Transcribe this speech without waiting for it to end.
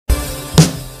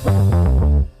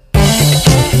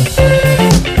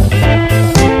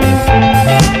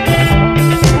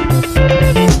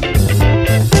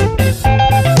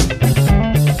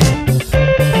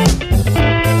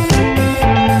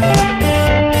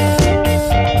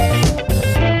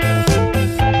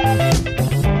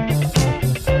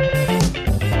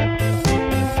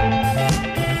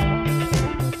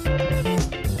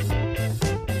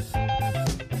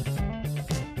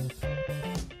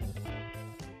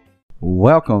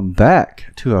Welcome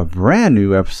back to a brand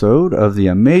new episode of the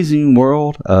amazing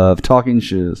world of Talking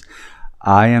Shiz.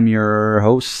 I am your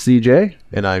host, CJ.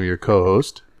 And I'm your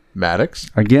co-host,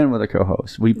 Maddox. Again with a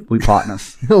co-host. We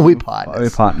partners. We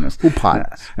partners.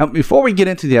 Now, before we get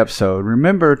into the episode,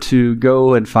 remember to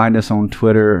go and find us on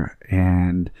Twitter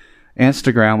and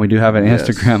Instagram. We do have an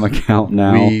Instagram account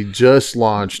now. We just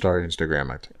launched our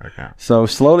Instagram account. So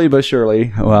slowly but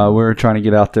surely, we're trying to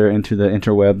get out there into the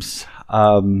interwebs.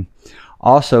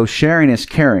 Also, sharing is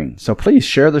caring. So please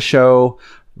share the show,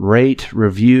 rate,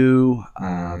 review,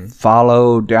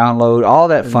 follow, download, all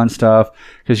that fun stuff,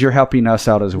 because you're helping us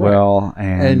out as well,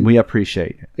 and we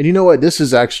appreciate it. And you know what? This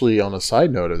is actually on a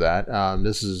side note of that.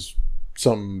 This is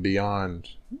something beyond.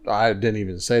 I didn't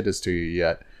even say this to you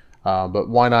yet, but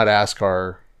why not ask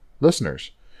our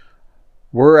listeners?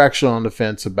 We're actually on the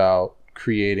fence about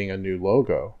creating a new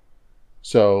logo.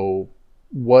 So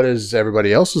what is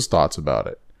everybody else's thoughts about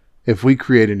it? If we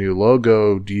create a new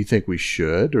logo, do you think we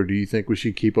should, or do you think we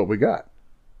should keep what we got?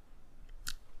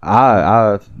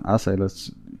 I say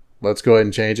let's go ahead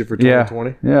and change it for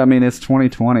 2020. Yeah, I mean, it's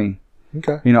 2020.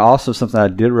 Okay. You know, also something I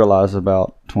did realize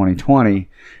about 2020,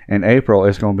 in April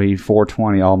it's going to be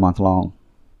 420 all month long.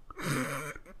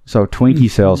 So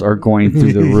Twinkie sales are going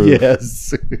through the roof.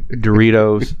 Yes.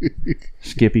 Doritos,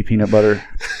 Skippy peanut butter.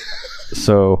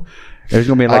 So there's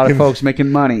going to be a lot of folks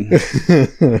making money.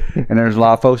 And there's a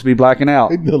lot of folks be blacking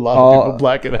out. A lot of people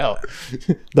blacking out.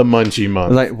 The munchie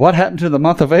month. Like, what happened to the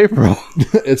month of April?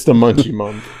 It's the munchie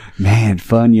month. Man,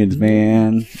 Funyuns,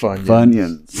 man.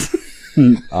 Funyuns.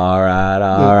 All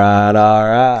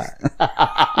right.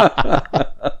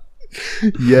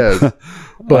 Yes.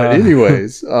 But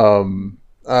anyways, to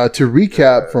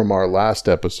recap from our last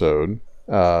episode,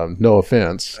 no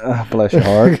offense. Bless your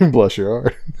heart. Bless your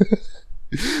heart.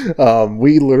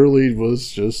 We literally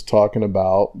was just talking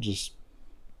about just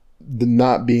the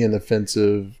not being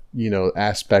offensive,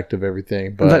 aspect of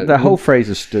everything. But the whole phrase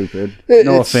is stupid.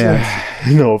 No offense.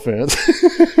 No offense.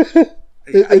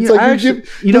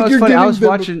 It's funny. I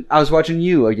was watching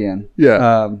You again.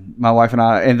 Yeah. My wife and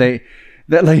I, and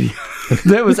that lady,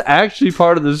 that was actually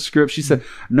part of the script. She said,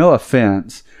 "No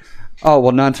offense." Oh,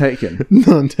 well, none taken.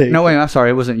 None taken. No, wait, I'm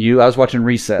sorry. It wasn't You. I was watching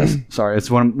Recess. Sorry.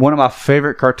 It's one of my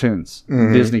favorite cartoons.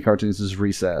 Mm-hmm. Disney cartoons is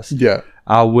Recess. Yeah.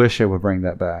 I wish they would bring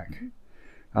that back.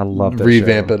 I love that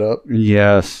Revamp show. it up.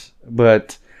 Yes.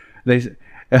 But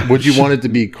would you want it to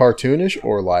be cartoonish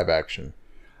or live action?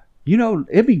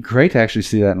 It'd be great to actually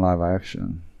see that in live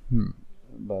action.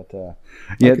 But,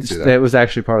 it was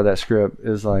actually part of that script.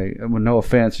 Is like, well, no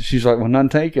offense. She's like, well, none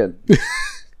taken.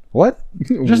 What?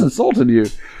 Just insulted you.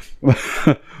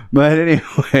 But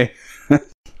anyway.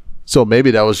 So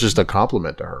maybe that was just a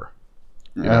compliment to her.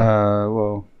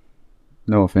 Well,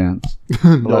 no offense.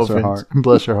 Bless her heart.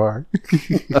 Bless her heart.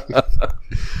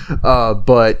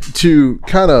 But to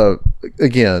kind of,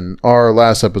 again, our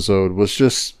last episode was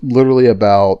just literally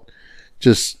about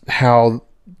just how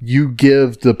you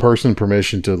give the person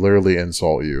permission to literally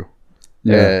insult you.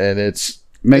 Yeah. And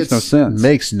makes no sense.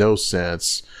 Makes no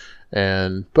sense.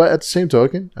 But at the same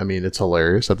token, I mean, it's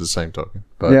hilarious at the same token.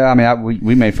 But yeah, I mean,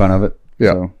 we made fun of it.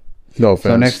 Yeah. So. No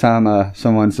offense. So next time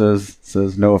someone says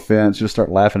no offense, just start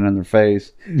laughing in their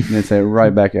face and then say it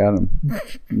right back at them.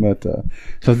 But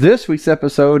so this week's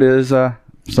episode is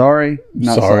sorry,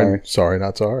 not sorry. Sorry,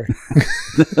 not sorry.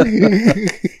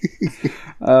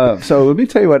 So let me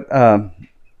tell you what.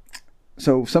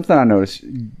 So something I noticed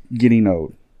getting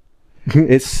old,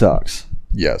 it sucks.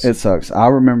 Yes, it sucks. I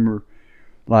remember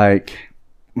like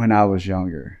when I was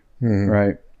younger,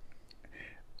 right?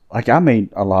 Like, I made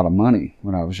a lot of money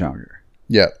when I was younger.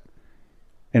 Yeah.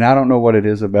 And I don't know what it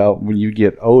is about when you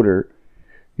get older,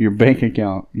 your bank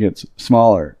account gets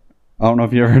smaller. I don't know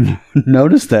if you ever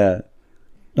noticed that.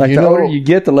 Like, the older you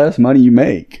get, the less money you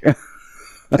make.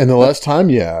 And the less time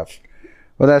you have.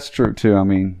 Well, that's true, too. I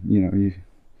mean,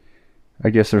 I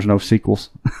guess there's no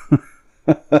sequels.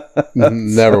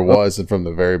 Never was, and from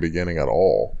the very beginning at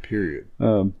all, period.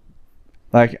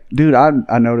 Like, dude,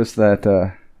 I noticed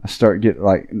that... I start getting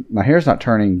like my hair's not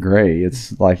turning gray.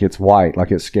 It's like it's white, like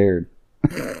it's scared.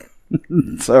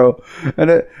 So,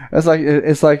 and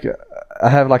it's like I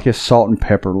have like a salt and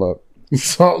pepper look.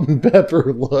 Salt and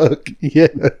pepper look.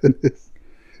 Yes.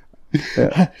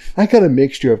 Yeah. I got a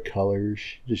mixture of colors,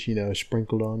 just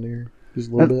sprinkled on there,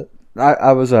 just a little bit.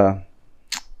 I was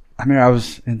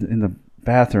in the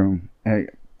bathroom and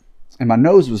my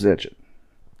nose was itching.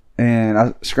 And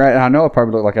I know I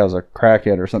probably looked like I was a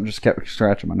crackhead or something, just kept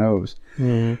scratching my nose.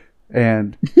 Mm-hmm.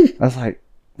 And I was like,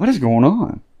 what is going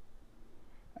on?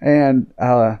 And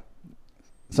so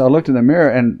I looked in the mirror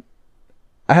and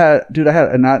I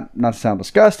had, and not to sound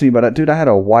disgusting, but I had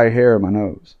a white hair in my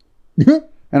nose.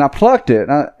 And I plucked it,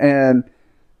 and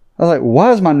I was like,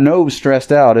 why is my nose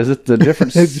stressed out? Is it the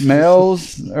different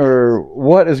smells, or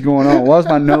what is going on? Why is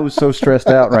my nose so stressed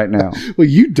out right now? Well,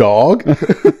 you dog.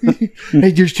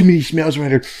 Hey, there's too many smells right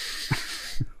here.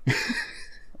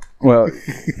 Well,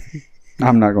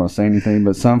 I'm not going to say anything,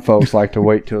 but some folks like to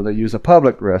wait till they use a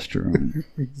public restroom.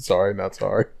 Sorry, not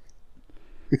sorry.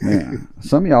 Yeah.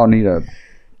 Some of y'all need a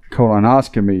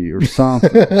colonoscopy or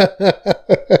something.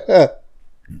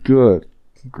 Good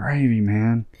gravy,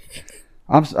 man.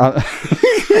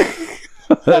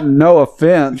 No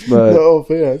offense, but no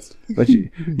offense. But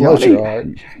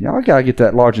y'all gotta get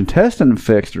that large intestine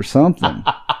fixed or something.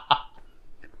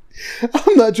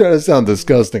 I'm not trying to sound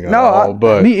disgusting at all,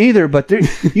 but me either. But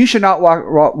you should not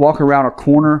walk around a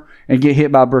corner and get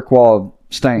hit by a brick wall of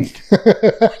stank.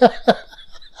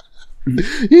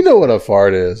 You know what a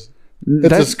fart is?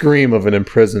 It's a scream of an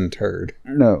imprisoned turd.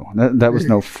 No, that was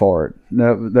no fart.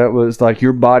 That was like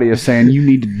your body is saying you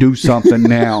need to do something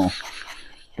now.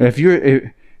 If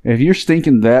you're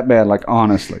stinking that bad, like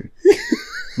honestly,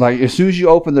 like as soon as you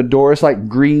open the door, it's like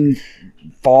green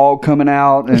fog coming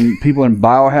out and people in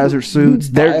biohazard suits.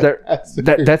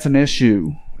 That's an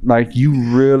issue. Like you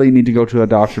really need to go to a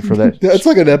doctor for that. That's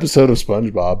like an episode of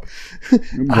SpongeBob.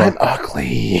 I'm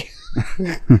ugly.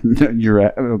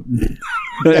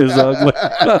 Is ugly.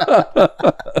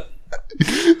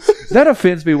 That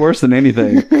offends me worse than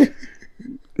anything.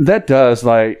 That does,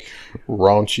 like,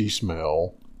 raunchy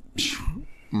smell.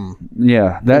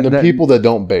 Yeah, and people that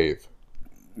don't bathe.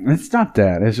 It's not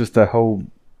that. It's just the whole.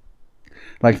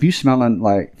 Like if you smelling,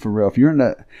 like, for real, if you're in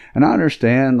that, and I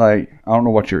understand, like, I don't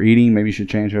know what you're eating, maybe you should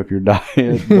change up your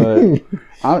diet, but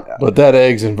but that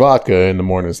eggs and vodka in the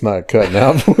morning is not cutting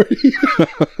out for you.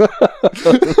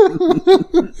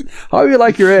 How do you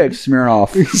like your eggs?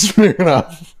 Smirnoff.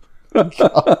 Smirnoff.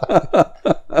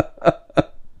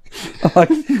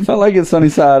 I like it sunny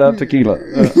side up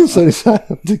tequila. Sunny side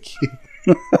up tequila.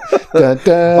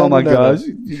 Oh my gosh.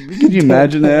 Could you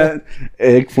imagine that?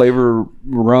 Egg flavor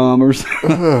rum or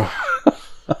something.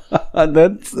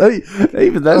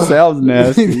 Even that sounds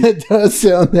nasty. That does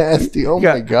sound nasty. Oh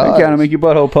my god. Kind of make your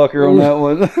butthole pucker on that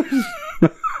one.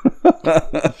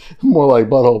 More like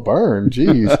butthole burn.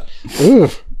 Jeez.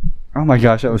 Oof. Oh my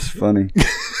gosh, that was funny.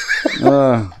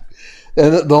 And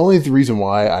the only reason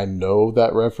why I know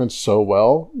that reference so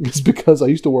well is because I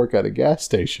used to work at a gas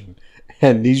station.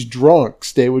 And these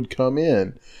drunks, they would come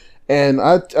in. And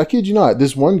I kid you not,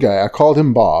 this one guy, I called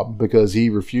him Bob because he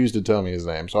refused to tell me his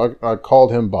name. So I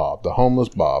called him Bob, the homeless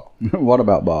Bob. What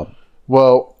about Bob?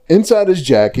 Well, inside his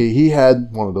jacket, he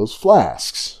had one of those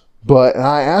flasks. But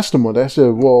I asked him one day, I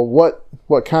said, well,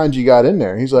 what kind you got in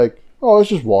there? He's like, oh,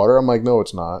 it's just water. I'm like, no,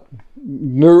 it's not.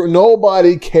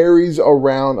 Nobody carries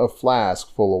around a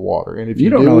flask full of water. And if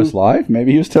you don't know his life,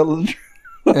 maybe he was telling the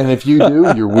truth. And if you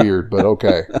do, you're weird, but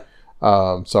okay.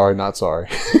 Sorry, not sorry.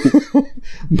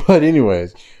 But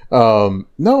anyways,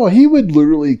 no, he would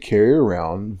literally carry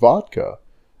around vodka,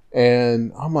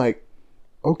 and I'm like,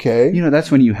 okay,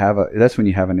 that's when you have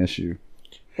an issue.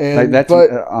 And like but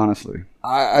honestly,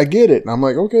 I get it, and I'm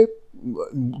like, okay,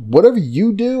 whatever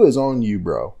you do is on you,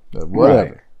 bro.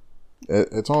 Whatever, right.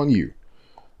 It's on you.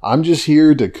 I'm just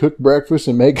here to cook breakfast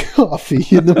and make coffee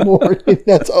in the morning.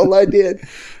 That's all I did.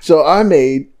 So I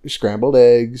made scrambled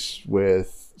eggs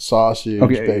with sausage,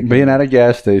 bacon. Being at a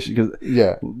gas station, because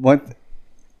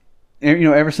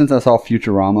ever since I saw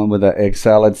Futurama with that egg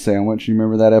salad sandwich, you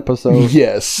remember that episode?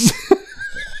 Yes.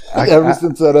 Ever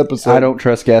since that episode, I don't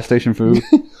trust gas station food.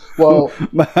 Well,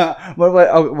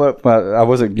 I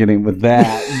wasn't getting with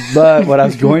that, but what I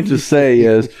was going to say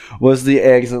was the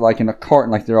eggs like in a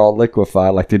carton, like they're all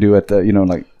liquefied, like they do at the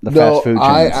like the fast food chains.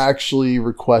 I actually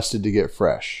requested to get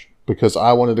fresh. Because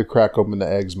I wanted to crack open the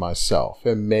eggs myself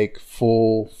and make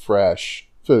full, fresh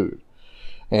food.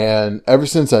 And ever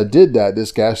since I did that,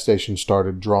 this gas station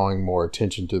started drawing more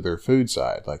attention to their food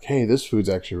side. Like, hey, this food's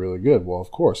actually really good. Well,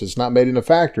 of course, it's not made in a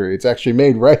factory. It's actually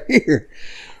made right here.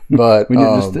 But we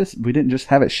didn't just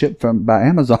have it shipped by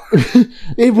Amazon.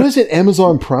 It wasn't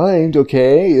Amazon primed,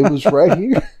 okay? It was right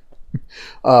here.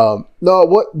 No,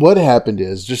 what happened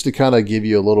is, just to kind of give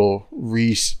you a little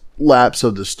relapse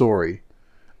of the story.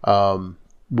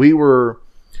 We were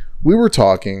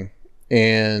talking,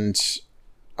 and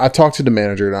I talked to the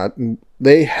manager, and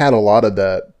they had a lot of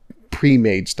that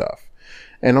pre-made stuff.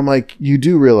 And I'm like, you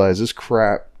do realize this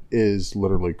crap is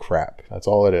literally crap. That's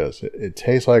all it is. It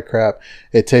tastes like crap.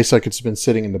 It tastes like it's been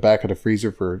sitting in the back of the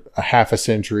freezer for a half a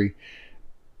century.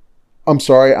 I'm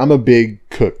sorry. I'm a big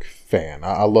cook fan.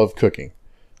 I love cooking.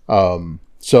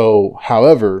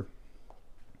 However,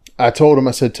 I told him,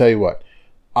 I said, tell you what,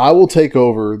 I will take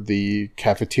over the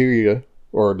cafeteria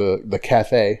or the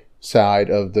cafe side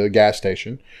of the gas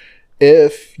station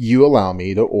if you allow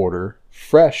me to order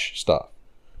fresh stuff,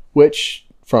 which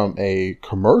from a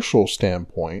commercial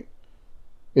standpoint,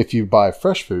 if you buy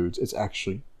fresh foods, it's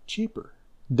actually cheaper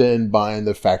than buying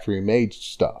the factory made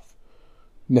stuff.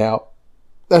 Now,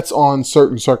 that's on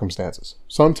certain circumstances.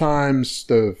 Sometimes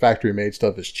the factory made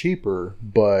stuff is cheaper,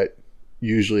 but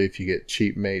usually if you get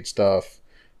cheap made stuff,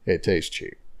 it tastes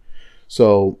cheap.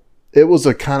 So it was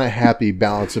a kind of happy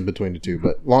balance in between the two.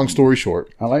 But long story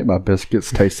short, I like my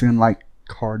biscuits tasting like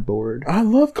cardboard. I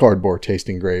love cardboard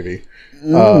tasting gravy.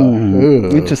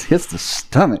 It just hits the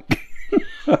stomach.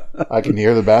 I can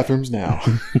hear the bathrooms now.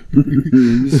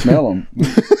 You smell them.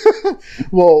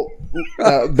 Well,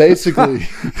 basically,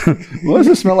 Well, does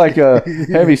it smell like a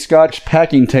heavy Scotch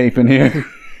packing tape in here?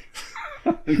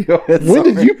 Go ahead, when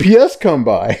did UPS come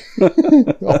by?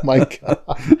 Oh my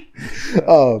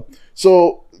god!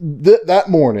 So that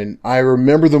morning, I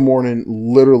remember the morning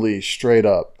literally straight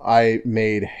up. I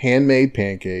made handmade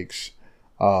pancakes,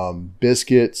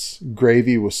 biscuits,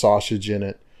 gravy with sausage in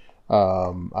it.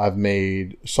 I've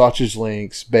made sausage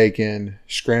links, bacon,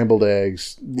 scrambled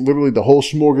eggs, literally the whole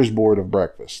smorgasbord of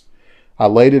breakfast. I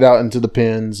laid it out into the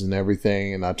pins and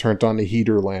everything, and I turned on the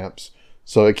heater lamps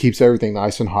so it keeps everything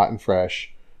nice and hot and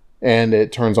fresh. And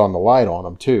it turns on the light on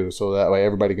them too, so that way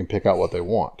everybody can pick out what they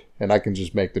want. And I can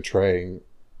just make the tray and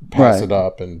pass it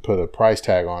up and put a price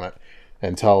tag on it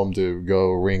and tell them to go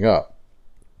ring up.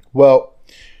 Well,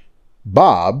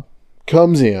 Bob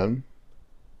comes in,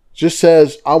 just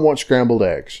says, I want scrambled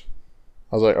eggs.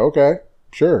 I was like, okay,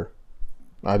 sure.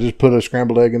 I just put a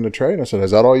scrambled egg in the tray and I said,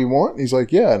 is that all you want? And he's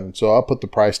like, yeah. And so I put the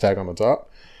price tag on the top.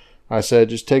 I said,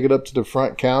 just take it up to the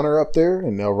front counter up there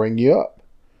and they'll ring you up.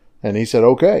 And he said,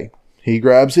 okay. He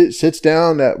grabs it, sits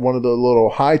down at one of the little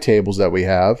high tables that we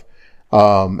have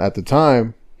at the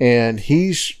time, and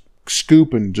he's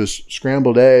scooping just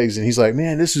scrambled eggs. And he's like,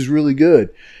 man, this is really good.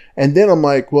 And then I'm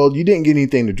like, well, you didn't get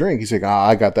anything to drink. He's like,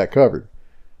 I got that covered.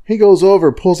 He goes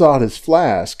over, pulls out his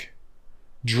flask,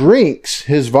 drinks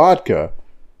his vodka.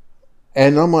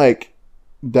 And I'm like,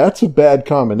 that's a bad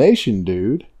combination,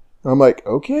 dude. I'm like,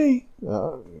 okay.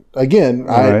 Again,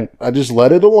 I just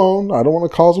let it alone. I don't want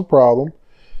to cause a problem.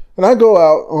 And I go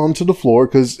out onto the floor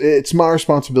because it's my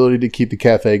responsibility to keep the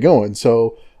cafe going.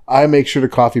 So I make sure the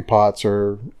coffee pots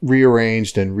are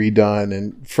rearranged and redone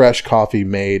and fresh coffee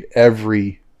made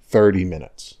every 30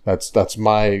 minutes. That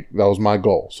was my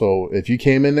goal. So if you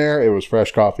came in there, it was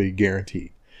fresh coffee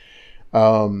guaranteed.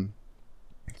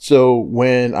 So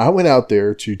when I went out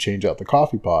there to change out the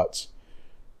coffee pots,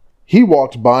 he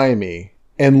walked by me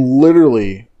and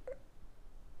literally,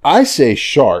 I say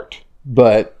shart,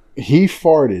 but he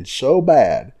farted so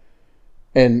bad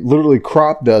and literally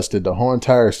crop dusted the whole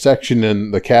entire section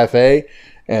in the cafe.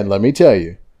 And let me tell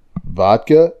you,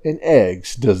 vodka and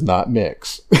eggs does not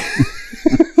mix.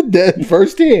 That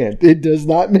firsthand, it does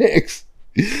not mix.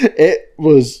 It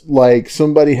was like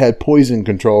somebody had poison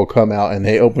control come out and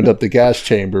they opened up the gas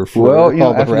chamber for all the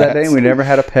after rats. that day, we never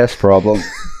had a pest problem.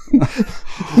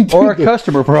 Or a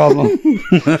customer problem.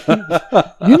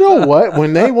 You know what?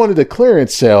 When they wanted a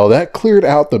clearance sale, that cleared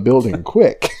out the building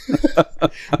quick.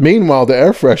 Meanwhile, the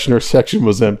air freshener section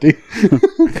was empty.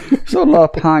 So a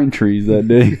lot of pine trees that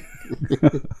day.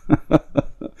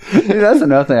 Dude, that's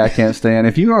another thing I can't stand.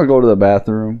 If you're going to go to the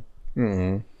bathroom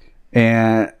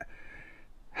and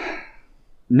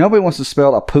nobody wants to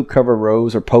spell a poop covered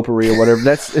rose or potpourri or whatever,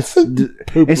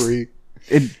 Poopery.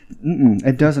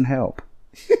 It doesn't help.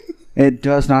 It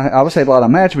does not. I would say a lot of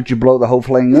match, but you blow the whole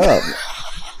thing up.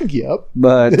 Yep.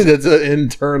 But it's an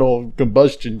internal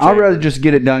combustion chamber. I'd rather just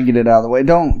get it done, get it out of the way.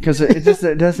 Don't, because it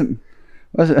doesn't.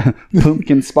 What's it?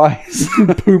 Pumpkin spice.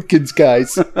 Pumpkin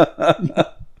spice.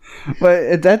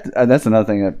 But that's another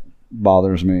thing that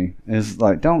bothers me. Is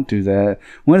like, don't do that.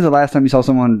 When is the last time you saw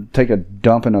someone take a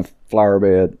dump in a flower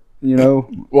bed? You know.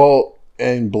 Well,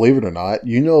 and believe it or not,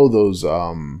 you know those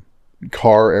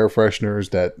car air fresheners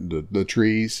that the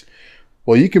trees.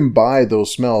 Well, you can buy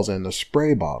those smells in the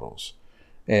spray bottles.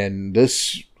 And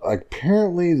this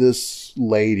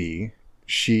lady,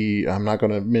 I'm not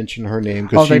going to mention her name.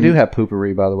 They do have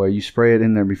poopery, by the way. You spray it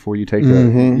in there before you take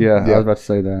that. Yeah, I was about to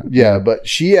say that. Yeah, but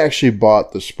she actually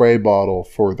bought the spray bottle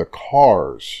for the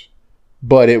cars.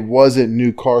 But it wasn't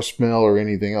new car smell or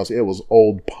anything else. It was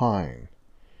old pine.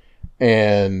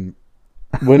 And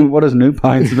what does new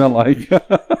pine smell like?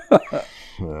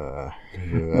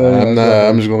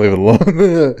 I'm just going to leave it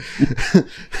alone.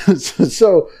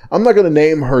 So I'm not going to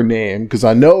name her name because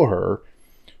I know her.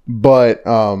 But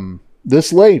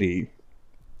this lady,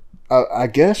 I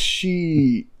guess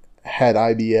she had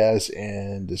IBS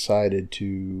and decided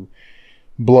to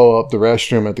blow up the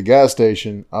restroom at the gas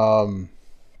station, I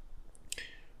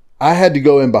had to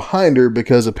go in behind her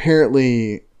because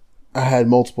apparently I had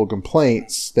multiple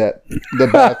complaints that the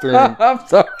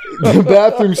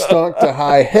bathroom stunk to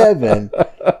high heaven.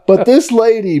 But this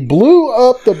lady blew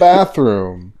up the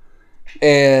bathroom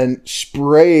and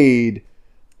sprayed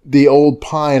the old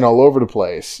pine all over the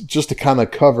place just to kind of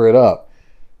cover it up.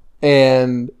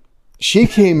 And she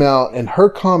came out and her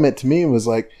comment to me was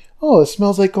like, "Oh, it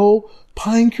smells like old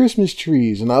pine Christmas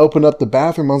trees." And I opened up the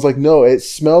bathroom. I was like, "No, it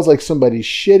smells like somebody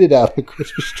shitted out a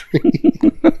Christmas tree."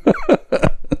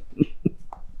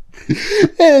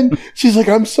 And she's like,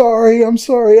 I'm sorry,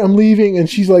 I'm leaving. And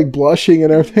she's like blushing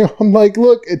and everything. I'm like,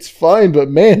 look, it's fine, but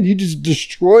man, you just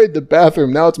destroyed the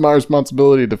bathroom. Now it's my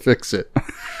responsibility to fix it.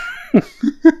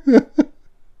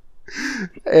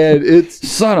 And it's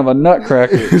son of a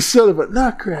nutcracker. Son of a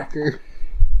nutcracker.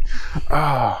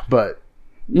 But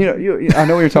I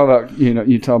know you're talking about,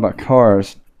 you talk about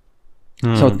cars.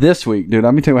 So this week, dude,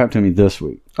 let me tell you what happened to me this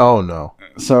week. Oh no.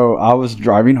 So I was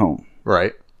driving home.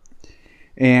 Right.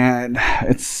 And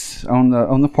it's on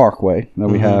the parkway that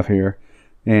we have here,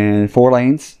 and 4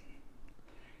 lanes.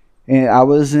 And I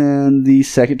was in the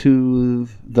second to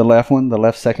the left one, the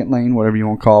left second lane, whatever you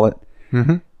want to call it.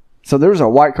 Mm-hmm. So there was a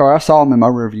white car. I saw him in my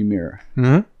rearview mirror,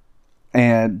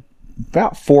 and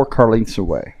about 4 car lengths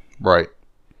away. Right.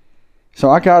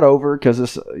 So I got over because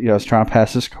I was trying to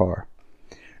pass this car.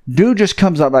 Dude just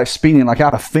comes up like speeding, like I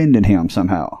offended him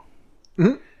somehow.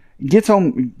 Mm-hmm.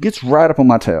 Gets right up on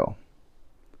my tail.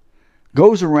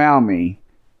 Goes around me,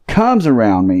 comes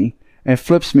around me, and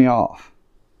flips me off.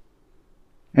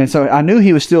 And so I knew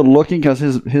he was still looking because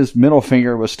his middle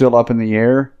finger was still up in the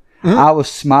air. Mm-hmm. I was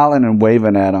smiling and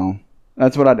waving at him.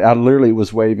 That's what I literally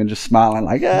was waving, just smiling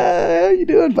like, "How you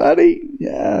doing, buddy?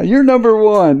 Yeah, you're number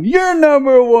one. You're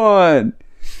number one."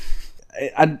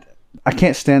 I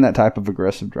can't stand that type of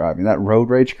aggressive driving, that road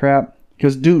rage crap.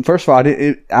 Because, dude, first of all,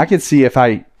 I could see if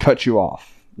I cut you off.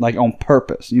 Like on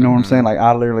purpose. You know what I'm saying? Like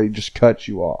I literally just cut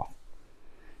you off.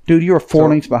 Dude, you were 4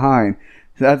 lengths behind.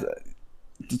 That's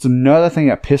another thing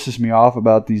that pisses me off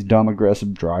about these dumb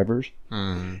aggressive drivers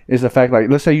is the fact, like,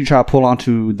 let's say you try to pull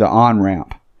onto the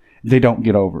on-ramp. They don't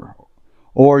get over.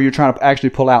 Or you're trying to actually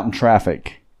pull out in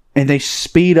traffic. And they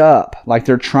speed up like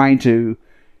they're trying to,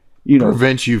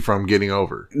 prevent you from getting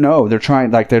over. No, they're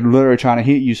literally trying to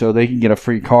hit you so they can get a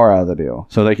free car out of the deal.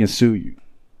 So they can sue you.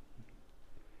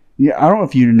 Yeah, I don't know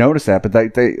if you noticed that,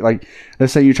 but they like,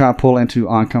 let's say you're trying to pull into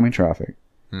oncoming traffic,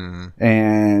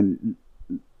 and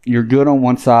you're good on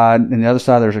one side, and the other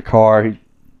side there's a car,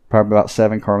 probably about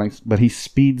 7 car lengths, but he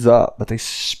speeds up. But they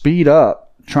speed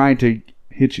up trying to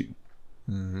hit you.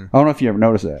 I don't know if you ever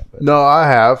noticed that. But. No, I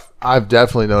have. I've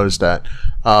definitely noticed that.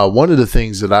 One of the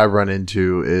things that I run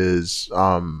into is,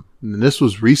 and this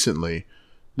was recently.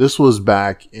 This was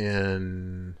back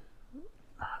in,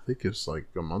 I think it was like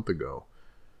a month ago.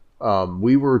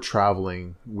 We were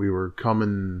traveling. We were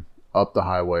coming up the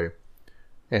highway,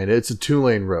 and it's a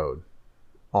 2-lane road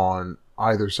on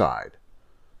either side.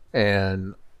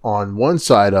 And on one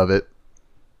side of it,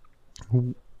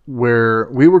 where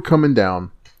we were coming down,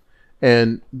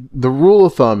 and the rule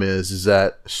of thumb is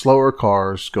that slower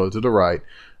cars go to the right,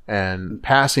 and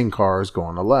passing cars go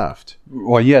on the left.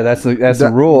 Well, yeah, that's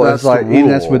the rule. It's like even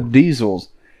that's with diesels.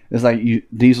 It's like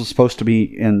diesel's supposed to be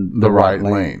in the right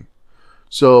lane.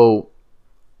 So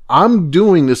I'm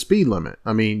doing the speed limit.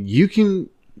 I mean,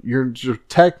 you're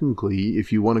technically,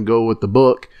 if you want to go with the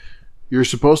book, you're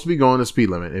supposed to be going the speed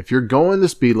limit. If you're going the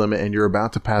speed limit and you're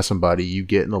about to pass somebody, you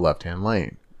get in the left-hand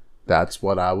lane. That's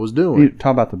what I was doing. You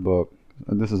talk about the book.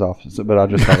 This is off, but I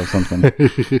just thought of something.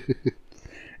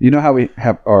 You know how we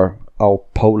have our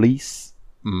police?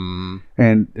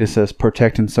 And it says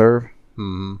protect and serve?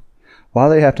 Why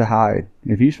do they have to hide?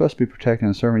 If you're supposed to be protecting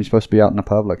and serving, you're supposed to be out in the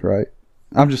public, right?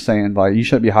 I'm just saying, like, you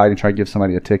shouldn't be hiding trying to give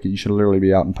somebody a ticket. You should literally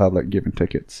be out in public giving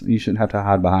tickets. You shouldn't have to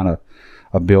hide behind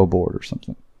a billboard or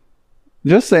something.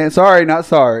 Just saying, sorry, not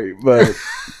sorry, but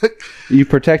you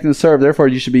protect and serve, therefore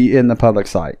you should be in the public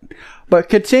sight. But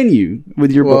continue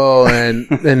with your book. Well,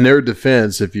 and in their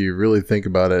defense, if you really think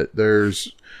about it,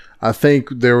 I think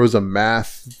there was a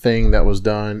math thing that was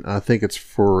done. I think it's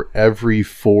for every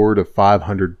 400 to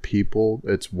 500 people,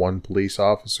 it's 1 police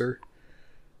officer.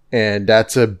 And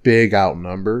that's a big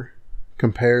outnumber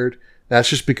compared. That's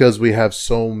just because we have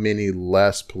so many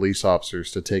less police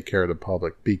officers to take care of the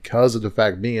public because of the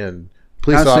fact being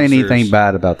police officers. Not saying anything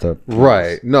bad about the police.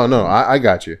 Right. No, I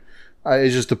got you.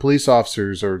 It's just the police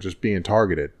officers are just being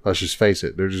targeted. Let's just face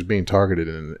it. They're just being targeted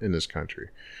in this country.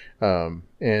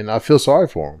 And I feel sorry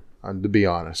for them. to be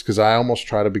honest, because I almost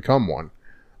try to become one.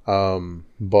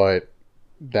 But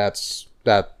that's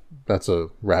a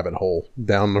rabbit hole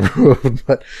down the road.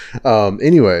 But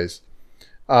anyways,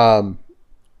 I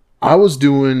was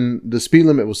doing, the speed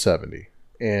limit was 70,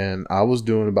 and I was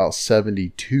doing about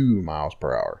 72 miles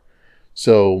per hour.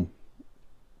 So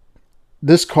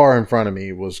this car in front of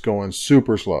me was going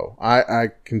super slow. I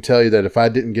can tell you that if I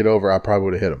didn't get over, I probably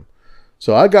would have hit him.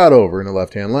 So I got over in the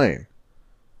left-hand lane.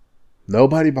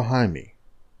 Nobody behind me.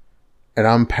 And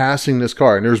I'm passing this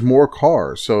car, and there's more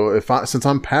cars. So since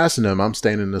I'm passing them, I'm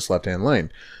staying in this left-hand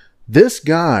lane. This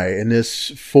guy in this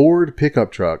Ford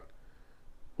pickup truck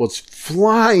was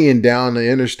flying down the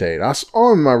interstate. I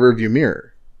saw him in my rearview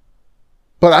mirror,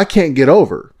 but I can't get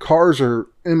over. Cars are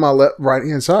in my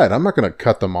right-hand side. I'm not going to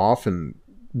cut them off and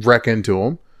wreck into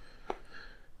them.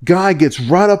 Guy gets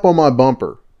right up on my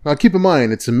bumper. Now, keep in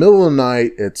mind, it's the middle of the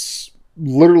night. It's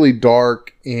literally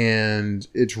dark, and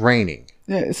it's raining.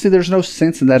 Yeah, see, there's no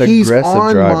sense in that He's aggressive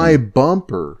on driving. my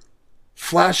bumper,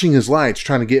 flashing his lights,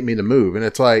 trying to get me to move. And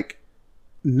it's like,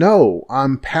 no,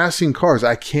 I'm passing cars.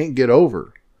 I can't get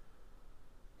over.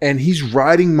 And he's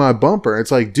riding my bumper.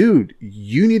 It's like, dude,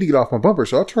 you need to get off my bumper.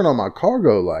 So I'll turn on my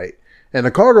cargo light. And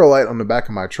the cargo light on the back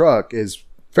of my truck is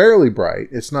fairly bright.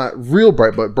 It's not real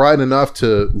bright, but bright enough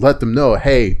to let them know,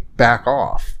 hey, back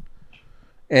off.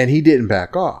 And he didn't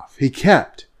back off. He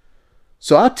kept.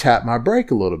 So I tapped my brake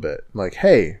a little bit. Like,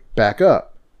 hey, back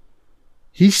up.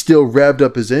 He still revved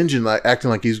up his engine, like acting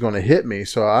like he's going to hit me.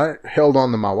 So I held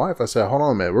on to my wife. I said, hold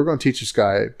on a minute. We're going to teach this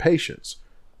guy patience.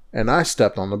 And I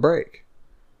stepped on the brake.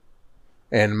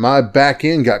 And my back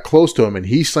end got close to him, and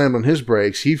he slammed on his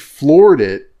brakes. He floored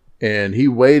it, and he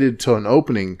waited till an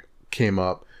opening came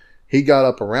up. He got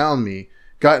up around me,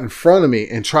 got in front of me,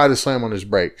 and tried to slam on his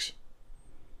brakes.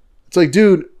 It's like,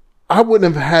 dude, I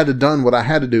wouldn't have had to done what I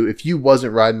had to do if you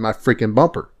wasn't riding my freaking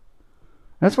bumper.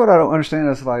 That's what I don't understand.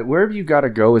 It's like, wherever you got to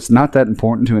go, it's not that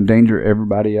important to endanger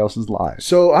everybody else's lives.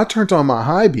 So I turned on my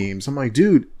high beams. I'm like,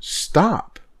 dude,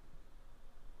 stop.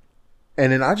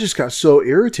 And then I just got so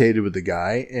irritated with the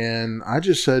guy, and I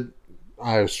just said,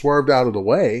 I swerved out of the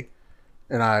way,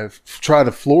 and I tried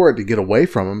to floor it to get away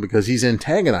from him because he's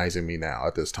antagonizing me now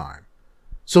at this time.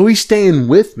 So he's staying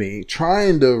with me,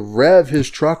 trying to rev his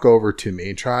truck over to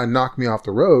me, try and knock me off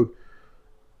the road.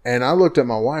 And I looked at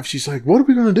my wife. She's like, what are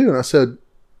we going to do? And I said,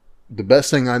 the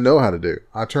best thing I know how to do.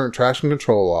 I turned traction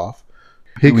control off.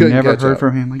 We never heard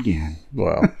from him again.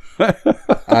 Well,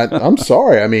 I'm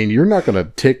sorry. I mean, you're not going to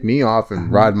tick me off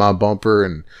and ride my bumper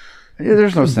and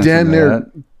there's no sense damn in near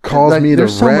that. cause me to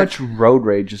There's so wreck. much road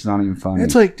rage. It's not even funny.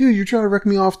 It's like, dude, you're trying to wreck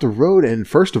me off the road. And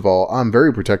first of all, I'm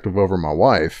very protective over my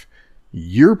wife.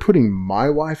 You're putting my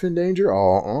wife in danger.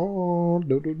 Oh,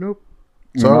 nope.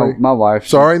 Sorry, my wife.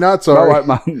 Sorry, not sorry.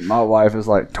 My wife is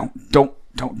like, don't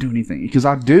do anything, because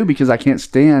I can't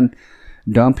stand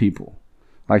dumb people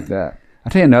like that. I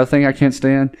tell you another thing I can't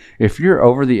stand. If you're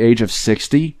over the age of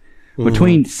 60,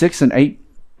 between 6 and 8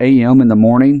 a.m. in the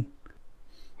morning,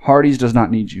 Hardee's does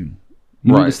not need you.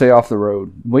 You need to stay off the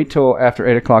road. Wait till after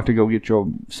 8 o'clock to go get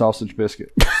your sausage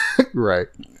biscuit. Right.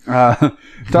 Talk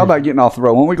about getting off the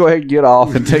road. Why don't we go ahead and get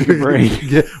off and take a break?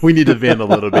 We need to vent a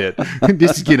little bit.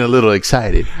 This is getting a little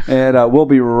excited. And we'll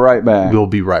be right back. We'll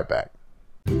be right back.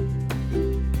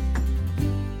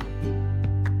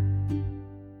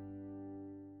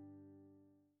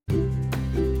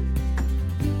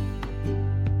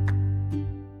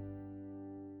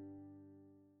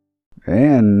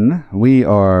 And we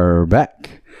are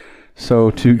back.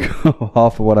 So to go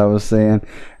off of what I was saying,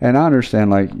 and I understand,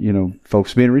 like,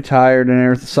 folks being retired and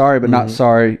everything. Sorry, but not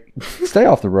sorry. Stay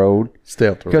off the road. Stay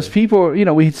off the road. Because people,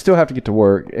 we still have to get to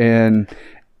work. And,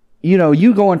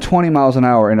 you going 20 miles an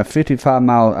hour in a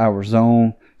 55-mile-an-hour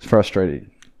zone is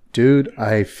frustrating. Dude,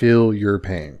 I feel your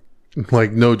pain.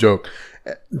 Like, no joke.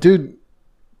 Dude.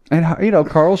 And,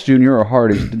 Carl's Jr. or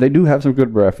Hardee's, they do have some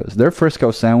good breakfast. Their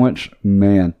Frisco sandwich,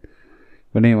 man.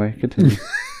 But anyway, continue.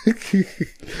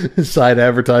 Side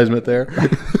advertisement there.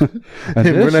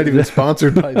 We're not even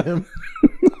sponsored by them.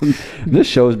 This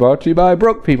show is brought to you by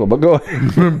broke people, but go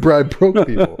ahead. By broke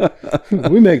people.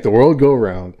 We make the world go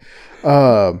round.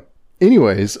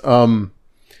 Anyways,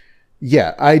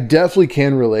 yeah, I definitely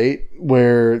can relate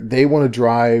where they want to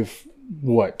drive,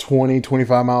 20,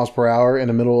 25 miles per hour in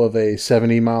the middle of a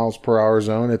 70 miles per hour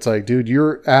zone. It's like, dude,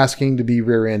 you're asking to be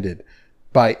rear-ended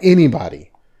by anybody.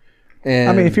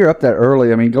 And if you're up that early,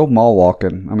 go mall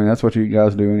walking. That's what you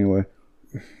guys do anyway.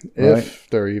 If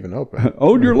they're even open.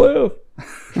 On your left.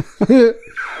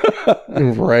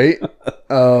 Right?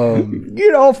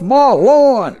 Get off my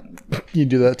lawn. You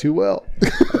do that too well.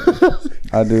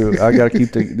 I do. I got to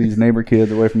keep these neighbor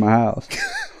kids away from my house.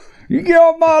 You get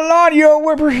off my lawn, you old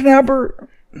whippersnapper.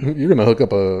 You're gonna hook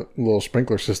up a little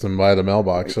sprinkler system by the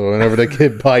mailbox, so whenever they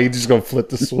get by, you just gonna flip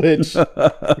the switch.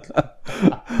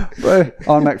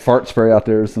 Automatic fart spray out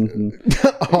there or something.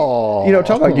 Oh,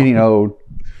 Talk about getting old,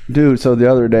 dude. So the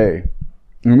other day,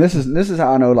 and this is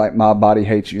how I know like my body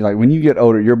hates you. Like when you get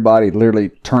older, your body literally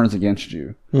turns against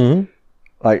you. Mm-hmm.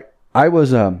 Like I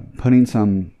was putting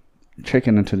some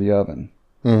chicken into the oven,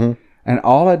 and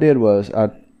all I did was I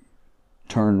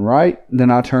turned right, then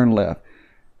I turned left.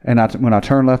 And when I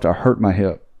turned left, I hurt my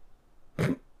hip.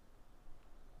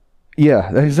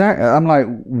 Yeah, exactly. I'm like,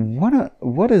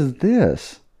 what is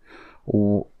this?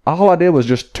 All I did was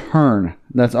just turn.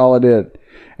 That's all I did.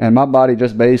 And my body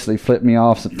just basically flipped me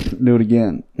off. So do it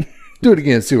again. Do it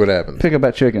again. See what happens. Pick up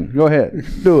that chicken. Go ahead.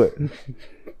 Do it.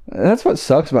 That's what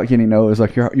sucks about getting old is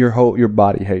like your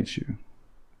body hates you.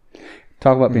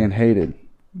 Talk about being hated.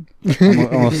 I'm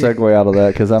gonna segue out of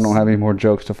that because I don't have any more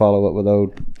jokes to follow up with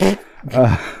old.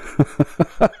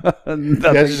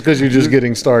 That's just because you're just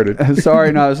getting started.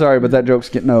 sorry, but that joke's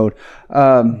getting old.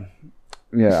 Yeah,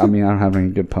 I mean, I don't have any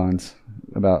good puns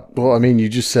about. Well, I mean, you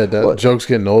just said that joke's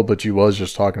getting old, but you was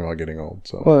just talking about getting old.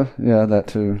 So, well, yeah, that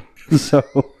too. So,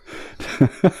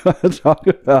 talk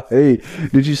about. Hey,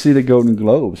 did you see the Golden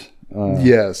Globes?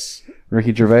 Yes.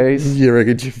 Ricky Gervais. Yeah,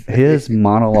 Ricky Gervais. His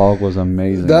monologue was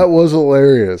amazing. That was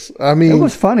hilarious. I mean, it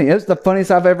was funny. It was the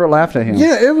funniest I've ever laughed at him.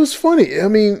 Yeah, it was funny. I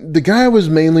mean, the guy was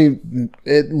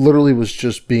it literally was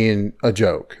just being a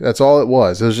joke. That's all it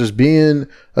was. It was just being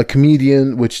a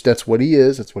comedian, which that's what he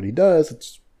is. That's what he does.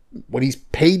 It's what he's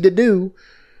paid to do.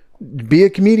 Be a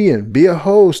comedian, be a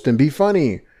host, and be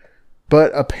funny.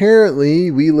 But apparently,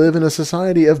 we live in a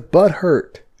society of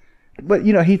butthurt. But,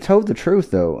 he told the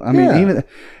truth, though. I mean, even...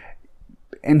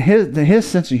 And his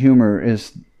sense of humor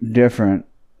is different,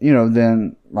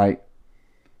 than like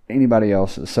anybody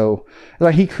else's. So,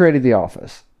 like he created The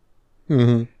Office,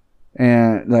 and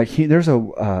like there's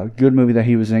a good movie that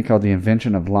he was in called The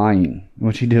Invention of Lying,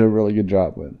 which he did a really good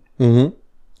job with.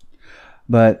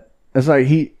 But it's like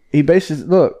he basically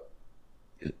look,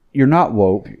 you're not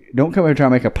woke. Don't come here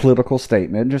trying to make a political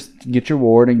statement. Just get your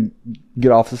award and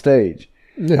get off the stage.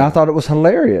 Yeah. And I thought it was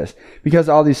hilarious because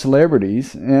all these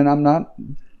celebrities, and I'm not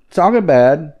talking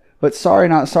bad, but sorry,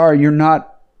 not sorry, you're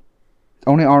not.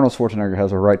 Only Arnold Schwarzenegger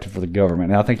has a right for the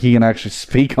government. And I think he can actually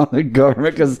speak on the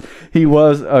government because he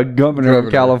was a governor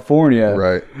of California.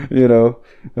 Right.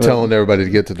 Telling everybody to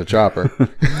get to the chopper.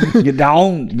 Get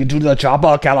down. Get to the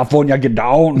chopper, California. Get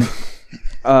down.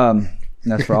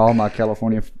 That's for all my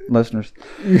California listeners.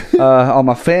 All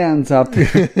my fans out there.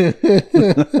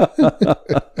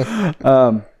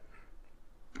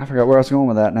 I forgot where I was going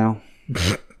with that now.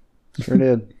 Sure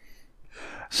did.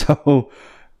 So,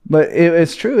 but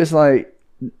it's true. It's like,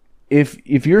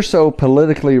 if you're so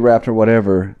politically wrapped or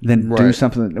whatever, then do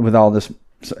something with all this.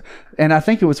 And I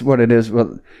think it was what it is.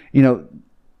 Well,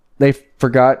 they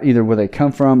forgot either where they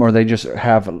come from or they just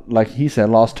have, like he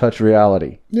said, lost touch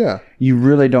reality. Yeah. You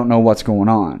really don't know what's going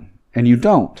on. And you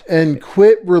don't. And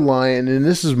quit relying, and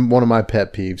this is one of my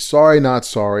pet peeves. Sorry, not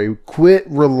sorry. Quit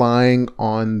relying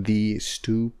on the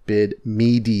stupid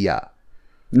media.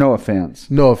 No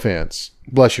offense. No offense.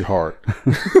 Bless your heart.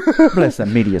 Bless the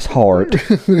media's heart.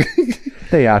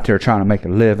 They out there trying to make a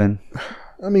living.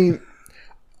 I mean,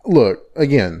 look,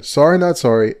 again, sorry, not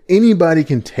sorry. Anybody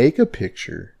can take a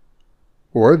picture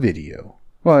or a video.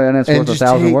 Well, and it's worth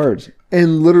 1,000 words.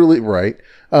 And literally,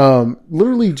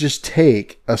 literally just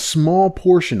take a small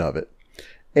portion of it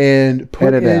and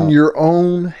put in your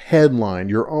own headline,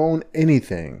 your own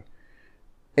anything,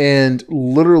 and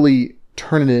literally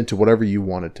turn it into whatever you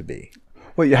want it to be.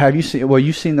 Well, have you seen? Well,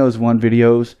 you've seen those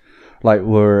videos, like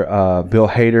where Bill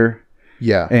Hader,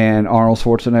 and Arnold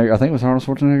Schwarzenegger. I think it was Arnold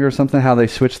Schwarzenegger or something. How they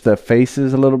switched the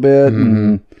faces a little bit. Mm-hmm.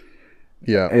 And,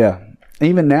 yeah.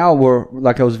 Even now, where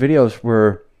like those videos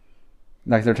where,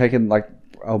 like they're taking like,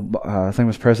 I think it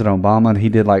was President Obama, and he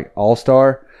did like All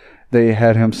Star. They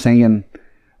had him singing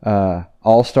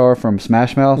All Star from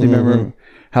Smash Mouth. You remember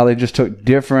how they just took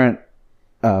different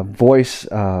voice.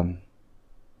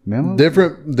 Memos?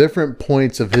 Different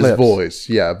points of his voice.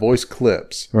 Yeah, voice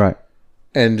clips. Right.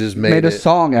 And just made a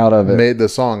song out of it. Made the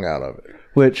song out of it.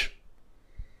 Which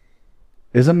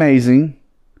is amazing.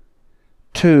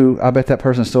 2, I bet that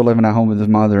person's still living at home with his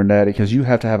mother and daddy because you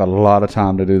have to have a lot of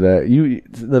time to do that. You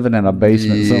living in a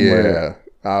basement somewhere.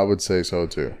 Yeah, I would say so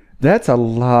too. That's a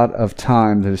lot of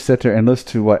time to sit there and listen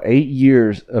to 8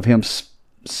 years of him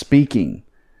speaking.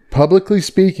 Publicly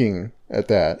speaking. At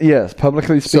that. Yes,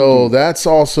 publicly speaking. So that's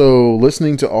also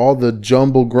listening to all the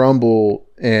jumble grumble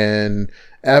and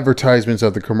advertisements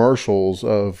of the commercials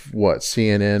of what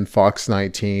CNN, Fox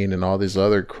 19, and all this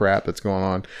other crap that's going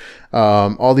on,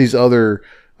 all these other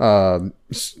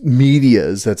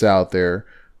medias that's out there.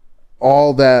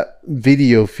 All that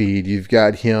video feed, you've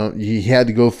got him. He had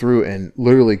to go through and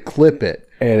literally clip it,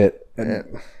 edit.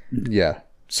 Yeah,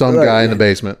 some guy in the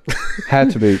basement had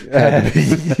to be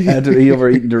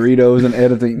overeating Doritos and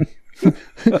editing.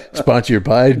 Sponsored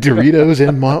by Doritos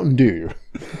and Mountain Dew.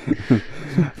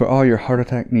 For all your heart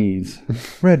attack needs,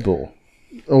 Red Bull.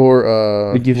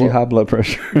 Or it gives you high blood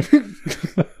pressure.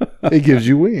 It gives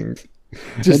you wings.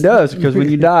 It does, because when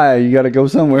you die, you got to go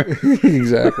somewhere.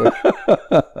 Exactly.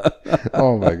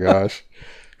 Oh my gosh.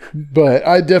 But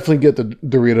I definitely get the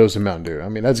Doritos and Mountain Dew. I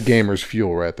mean, that's gamers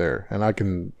fuel right there, and I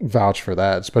can vouch for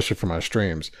that, especially for my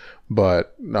streams.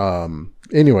 But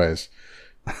anyways.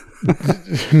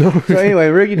 So anyway,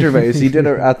 Ricky Gervais, he did.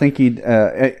 I think he.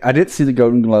 I didn't see the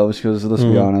Golden Globes because let's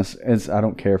be honest, I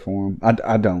don't care for him.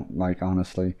 I don't, like,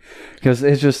 honestly, because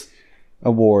it's just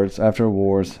awards after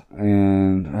awards,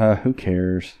 and who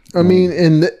cares? I mean,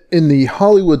 in the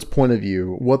Hollywood's point of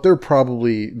view, what they're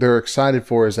excited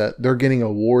for is that they're getting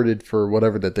awarded for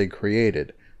whatever that they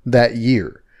created that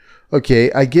year.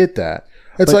 Okay, I get that.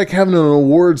 It's like having an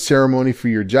award ceremony for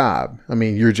your job. I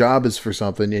mean, your job is for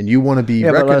something, and you want to be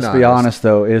recognized. But let's be honest,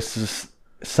 though. It's just,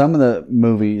 some of the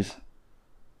movies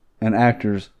and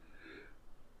actors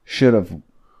should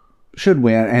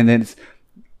win. And it's,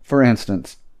 for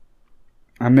instance,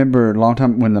 I remember a long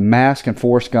time when The Mask and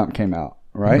Forrest Gump came out,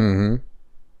 right?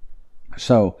 Mm-hmm.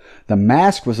 So The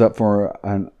Mask was up for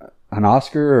an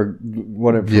Oscar or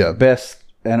whatever, yeah. best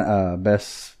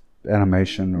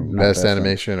animation, or best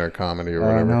animation or comedy or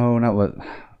whatever. No, not what.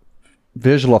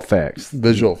 Visual effects.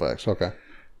 Visual effects. Okay.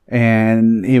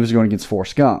 And he was going against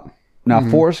Forrest Gump. Now,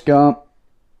 Forrest Gump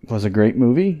was a great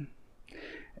movie,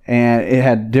 and it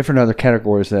had different other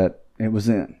categories that it was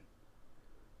in.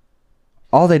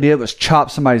 All they did was chop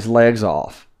somebody's legs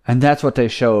off, and that's what they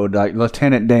showed, like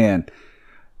Lieutenant Dan.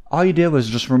 All you did was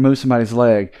just remove somebody's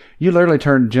leg. You literally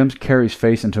turned Jim Carrey's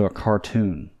face into a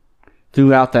cartoon.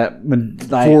 Throughout that,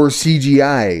 like, for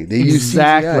CGI, they use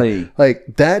exactly CGI.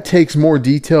 Like, that takes more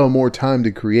detail, more time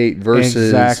to create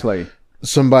versus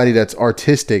somebody that's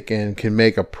artistic and can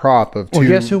make a prop of two. Well,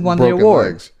 guess who won the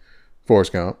award? Legs.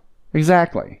 Forrest Gump.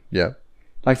 Exactly. Yeah.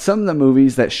 Like, some of the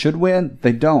movies that should win,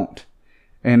 they don't,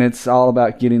 and it's all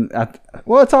about getting.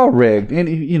 Well, it's all rigged, and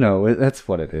you know that's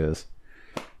what it is.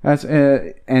 That's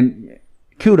and.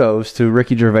 Kudos to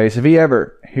Ricky Gervais. If he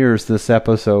ever hears this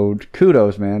episode,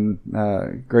 kudos, man.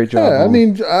 Great job. Yeah, I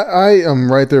mean, I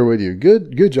am right there with you.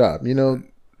 Good job. You know,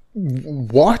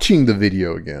 watching the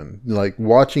video again, like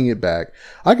watching it back,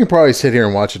 I can probably sit here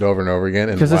and watch it over and over again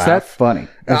and laugh. Because it's that funny.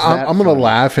 I'm going to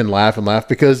laugh and laugh and laugh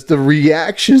because the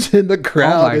reactions in the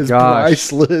crowd is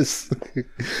priceless.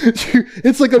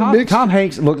 It's like a mix. Tom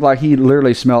Hanks looked like he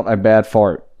literally smelled a bad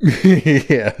fart.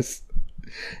 Yes.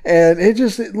 And it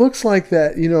looks like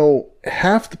that, you know,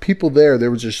 half the people there, they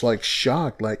were just like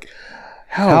shocked. Like,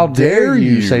 how dare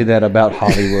you say that about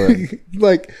Hollywood?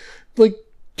 like,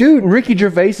 dude. Ricky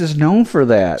Gervais is known for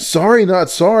that. Sorry, not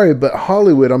sorry, but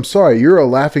Hollywood, I'm sorry. You're a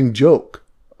laughing joke.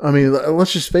 I mean,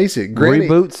 let's just face it.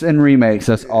 Reboots and remakes,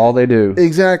 that's all they do.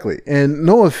 Exactly. And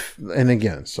and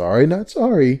again, sorry, not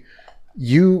sorry.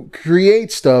 You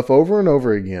create stuff over and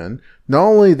over again. Not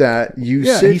only that, he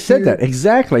said that.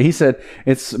 Exactly. He said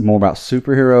it's more about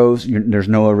superheroes. There's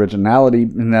no originality.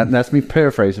 And that's me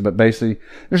paraphrasing, but basically,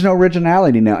 there's no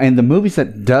originality now. And the movies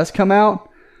that does come out,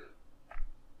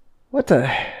 what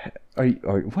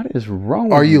is wrong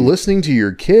with you? Are you listening to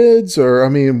your kids? Or, I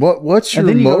mean, what's your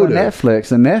motive? And then you go to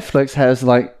Netflix, and Netflix has,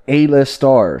 like, A-list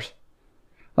stars.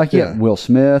 Like, yeah, Will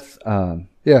Smith.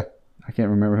 Yeah. I can't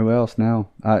remember who else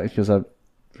now. Because I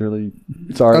really...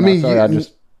 Sorry, I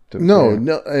just... No,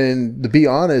 and to be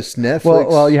honest, Netflix...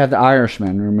 Well, you have The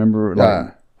Irishman, remember?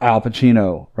 Like Al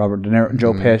Pacino, Robert De Niro,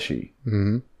 Joe Pesci,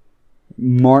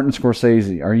 Martin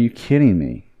Scorsese. Are you kidding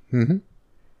me? Mm-hmm.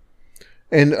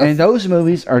 And those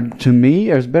movies are, to me,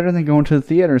 is better than going to the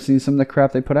theater and seeing some of the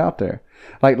crap they put out there.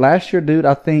 Like last year, dude,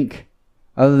 I think,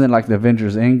 other than like the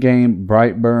Avengers Endgame,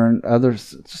 Brightburn,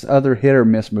 other hit or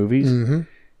miss movies,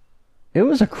 it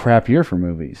was a crap year for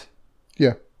movies.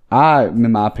 Yeah.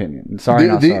 In my opinion. Sorry.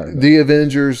 The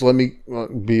Avengers, let me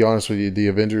be honest with you. The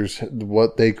Avengers,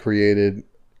 what they created,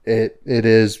 it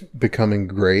is becoming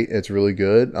great. It's really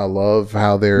good. I love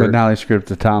how they're... But now they screwed up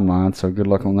the timeline, so good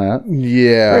luck on that.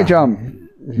 Yeah. Great job,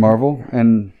 Marvel.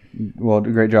 And,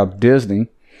 great job, Disney.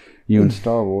 You and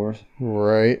Star Wars.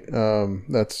 Right.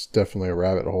 That's definitely a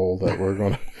rabbit hole that we're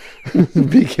going to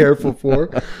be careful for.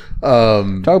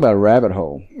 Talk about a rabbit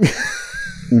hole.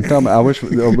 I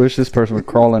wish this person would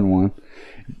crawl in one.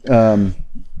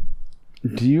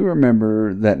 Do you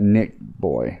remember that Nick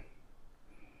boy?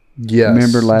 Yes.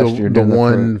 Remember last year? The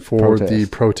one for protest the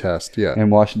protest, yeah. in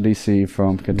Washington, D.C.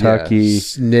 from Kentucky.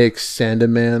 Yes. Nick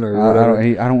Sandeman or whatever.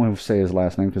 I don't want to say his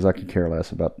last name because I could care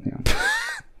less about him.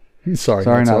 Sorry,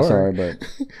 not sorry, but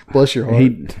bless your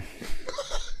heart.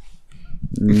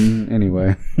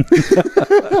 Anyway.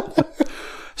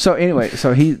 So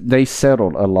they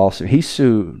settled a lawsuit. He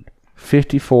sued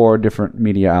 54 different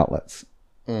media outlets.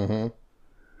 Mm-hmm.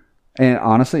 And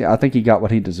honestly, I think he got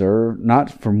what he deserved,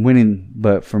 not from winning,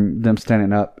 but from them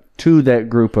standing up to that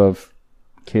group of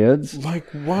kids. Like,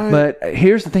 why? But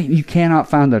here's the thing. You cannot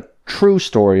find the true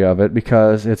story of it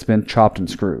because it's been chopped and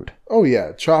screwed. Oh,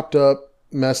 yeah. Chopped up,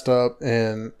 messed up.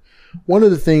 And one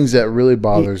of the things that really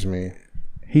bothers me.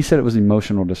 He said it was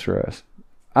emotional distress.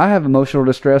 I have emotional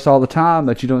distress all the time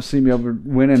that you don't see me over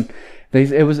winning. He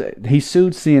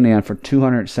sued CNN for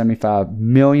 $275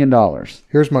 million.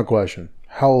 Here's my question.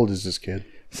 How old is this kid?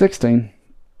 16.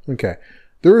 Okay.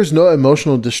 There is no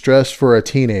emotional distress for a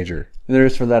teenager. There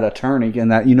is for that attorney, and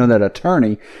that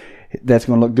attorney that's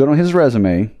going to look good on his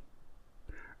resume,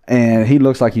 and he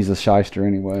looks like he's a shyster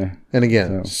anyway. And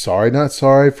again, sorry, not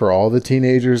sorry for all the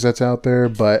teenagers that's out there,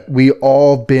 but we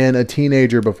all been a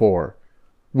teenager before.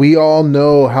 We all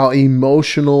know how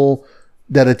emotional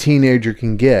that a teenager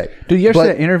can get. Dude, you ever see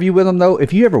that interview with him, though?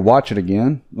 If you ever watch it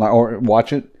again, or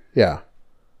watch it, yeah.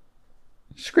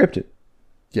 Scripted.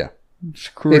 Yeah.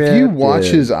 Scripted. If you watch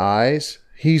his eyes,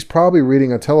 he's probably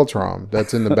reading a Teletron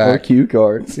that's in the back. Or cue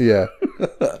cards. Yeah.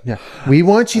 Yeah. We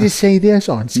want you to say this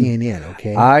on CNN,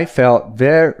 okay? I felt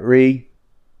very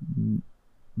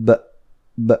bad.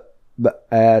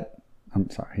 I'm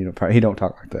sorry, he don't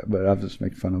talk like that, but I'll just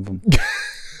make fun of him.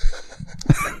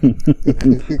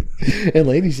 And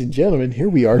ladies and gentlemen, here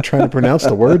we are trying to pronounce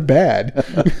the word bad.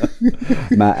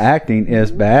 My acting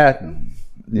is bad.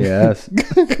 Yes.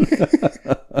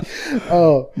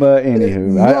 Oh, but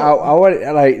anywho, no. I would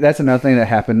like that's another thing that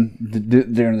happened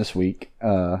during this week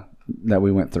that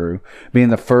we went through. Being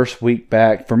the first week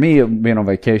back for me, being on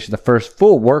vacation, the first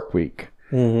full work week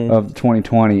of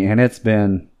 2020, and it's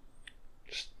been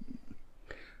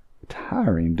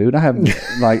tiring, dude. I have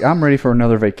I'm ready for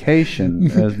another vacation.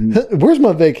 Where's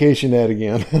my vacation at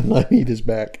again? My need is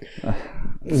back.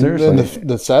 Seriously, and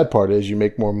the sad part is you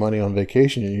make more money on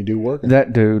vacation than you do working.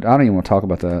 That dude, I don't even want to talk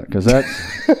about that because that's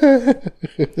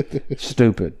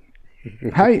stupid.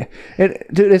 Dude,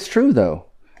 it's true though.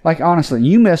 Like honestly,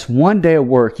 you miss one day of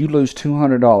work, you lose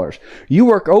 $200. You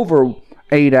work over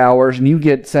 8 hours and you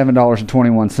get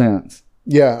 $7.21.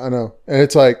 Yeah, I know, and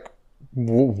it's like,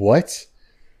 what?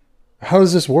 How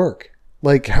does this work?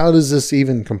 Like, how does this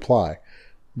even comply?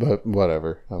 But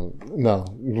whatever. No,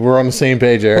 we're on the same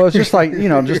page, Eric. Well, it's just like,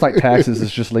 just like taxes,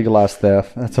 it's just legalized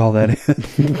theft. That's all that is.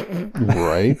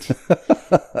 Right.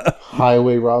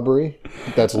 Highway robbery.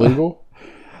 That's legal.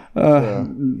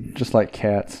 Just like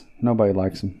cats. Nobody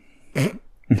likes them.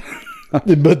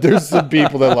 But there's some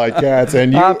people that like cats,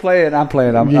 and I'm playing. I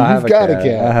have a cat.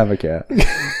 I have a cat.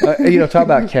 Talk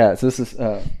about cats. This is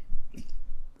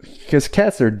because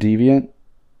cats are deviant.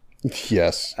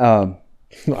 Yes.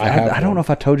 I don't know if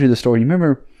I told you the story. You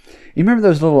remember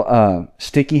those little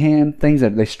sticky hand things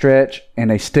that they stretch and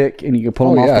they stick and you can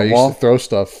pull them off the wall? I used to throw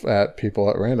stuff at people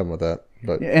at random with that.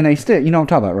 And they stick. You know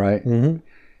what I'm talking about, right? Mm-hmm.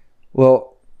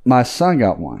 Well, my son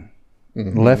got one,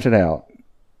 left it out,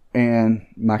 and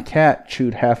my cat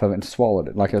chewed half of it and swallowed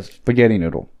it like a spaghetti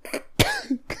noodle.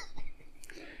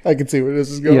 I can see where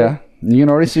this is going. Yeah. You can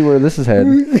already see where this is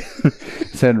heading.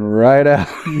 It's heading right out.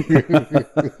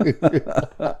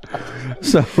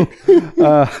 So,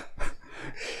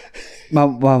 my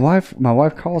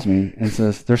wife calls me and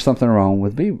says there's something wrong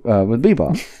with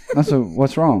Bebop. I said,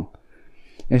 what's wrong?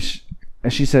 And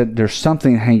she said there's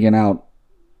something hanging out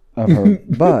of her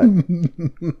butt.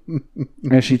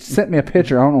 And she sent me a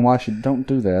picture. I don't know why she don't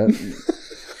do that.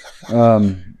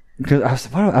 Because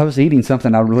I was eating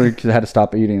something, I really had to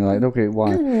stop eating. Like, okay,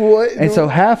 why? What? And so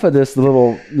half of this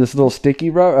little sticky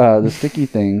the sticky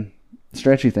thing,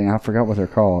 stretchy thing, I forgot what they're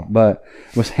called, but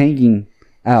was hanging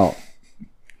out.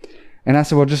 And I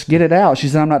said, well, just get it out. She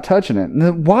said, I'm not touching it.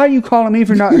 And why are you calling me if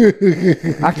you're not?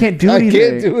 I can't do anything. I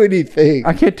can't do anything.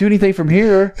 I can't do anything from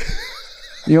here.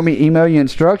 You want me to email you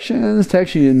instructions,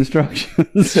 text you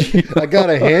instructions? I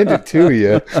gotta hand it to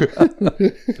you.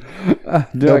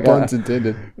 No puns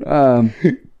intended.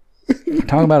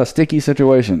 Talking about a sticky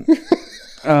situation.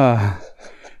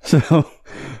 So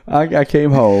I came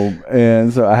home,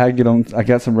 and so I had to get on. I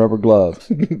got some rubber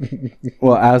gloves.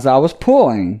 Well, as I was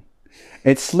pulling,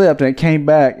 It slipped and it came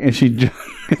back, and she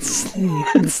it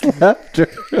slapped her.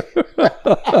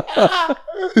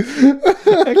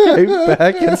 It came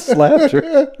back and slapped her.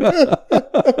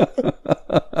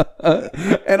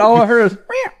 And all I heard is,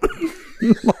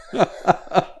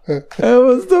 it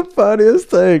was the funniest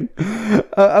thing.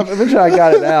 Eventually I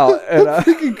got it out. And I'm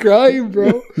freaking crying,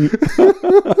 bro.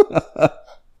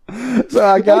 So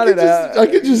I got it out. I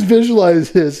could just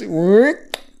visualize this.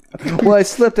 Well, it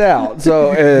slipped out,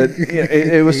 so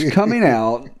it was coming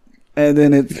out, and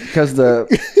then it because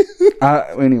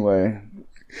anyway.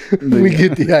 We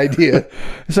get the idea.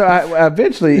 So I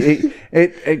eventually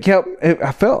it kept.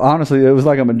 I felt honestly it was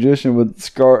like a magician with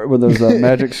those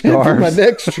magic scarves. My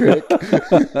next trick.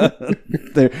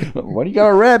 What do you got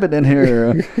a rabbit in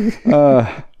here?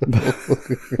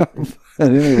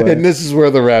 Anyway, and this is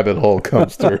where the rabbit hole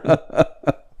comes through.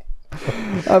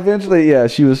 Eventually, yeah,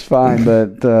 she was fine,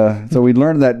 but so we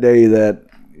learned that day that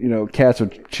cats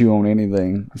would chew on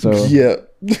anything. So yeah.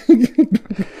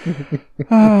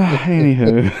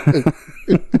 Anywho.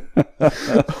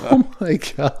 Oh my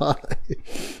god.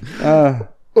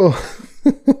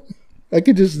 I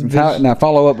could just now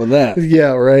follow up with that.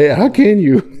 Yeah, right. How can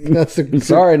you? That's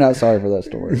sorry, not sorry for that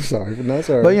story. Sorry, but not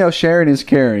sorry. But sharing is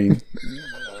caring.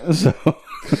 So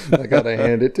I gotta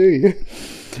hand it to you.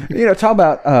 Talk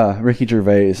about Ricky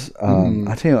Gervais.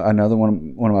 I tell you another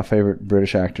one of my favorite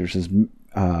British actors is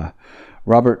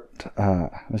Robert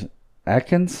was it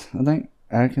Atkins, I think.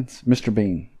 Atkins, Mr.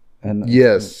 Bean. And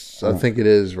yes, I think it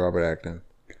is Robert Atkins.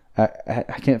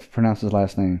 I can't pronounce his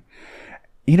last name.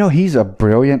 He's a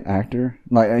brilliant actor.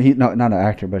 Like he's not an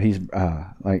actor, but he's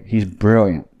he's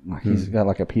brilliant. Like he's got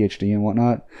like a PhD and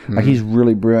whatnot. Like he's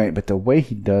really brilliant. But the way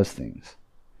he does things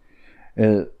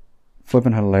is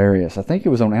flipping hilarious. I think it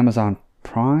was on Amazon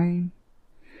Prime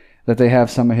that they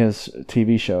have some of his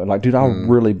TV show. Like, dude, I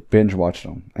really binge watched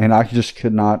them, and I just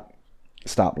could not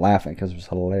stop laughing because it was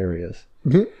hilarious.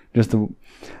 Just him.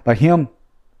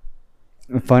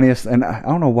 The funniest, and I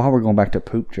don't know why we're going back to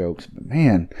poop jokes, but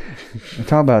man,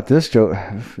 talk about this joke.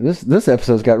 This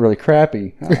episode's got really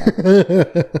crappy.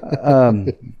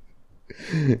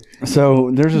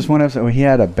 So there's this one episode where he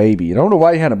had a baby. I don't know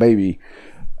why he had a baby,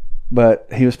 but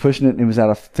he was pushing it and it was at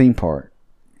a theme park,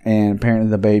 and apparently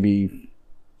the baby,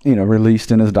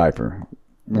 released in his diaper.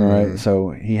 All right,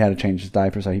 so he had to change his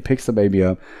diaper. So he picks the baby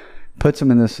up, puts him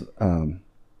in this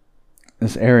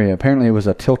area. Apparently it was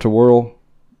a tilt-a-whirl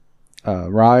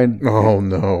ride. Oh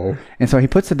no. And so he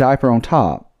puts the diaper on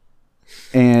top,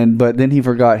 but then he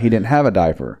forgot he didn't have a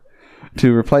diaper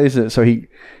to replace it, so he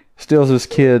steals his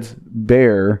kid's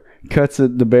bear, cuts the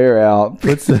bear out,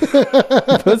 puts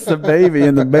the baby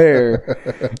in the bear,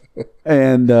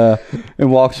 and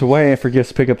walks away and forgets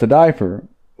to pick up the diaper.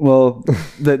 Well,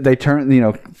 they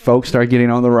turn, folks start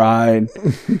getting on the ride,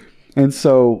 and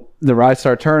so the ride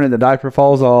starts turning, the diaper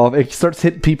falls off, it starts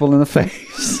hitting people in the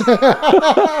face.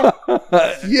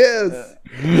 Yes.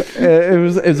 It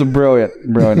was a brilliant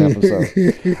episode.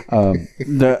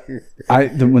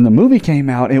 When the movie came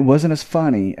out, it wasn't as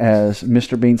funny as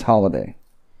Mr. Bean's Holiday.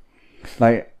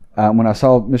 Like when I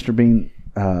saw Mr. Bean,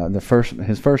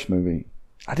 his first movie,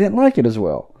 I didn't like it as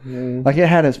well. Like it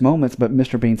had its moments, but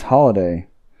Mr. Bean's Holiday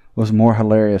was more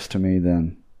hilarious to me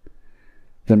than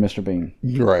Mr. Bean.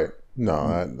 Right. No,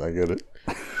 I get it.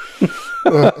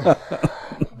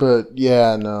 But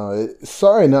yeah, no.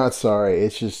 Sorry, not sorry.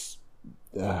 It's just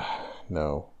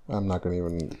no. I'm not going to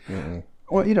even.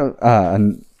 Well,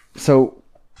 and so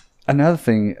another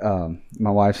thing,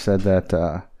 my wife said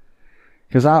that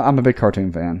because I'm a big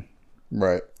cartoon fan,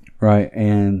 right,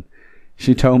 and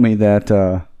she told me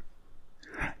that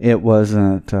it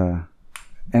wasn't.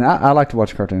 And I like to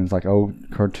watch cartoons, like old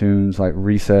cartoons, like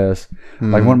Recess.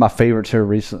 Like one of my favorites here,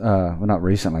 well, not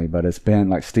recently, but it's been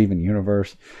like Steven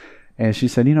Universe. And she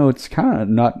said, it's kind of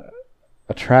not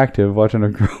attractive watching a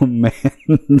grown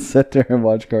man sit there and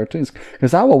watch cartoons.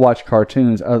 Because I will watch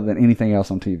cartoons other than anything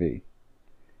else on TV.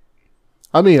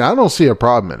 I mean, I don't see a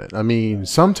problem in it. I mean,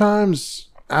 sometimes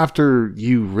after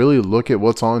you really look at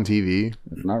what's on TV,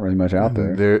 there's not really much out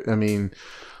there. I mean,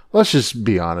 let's just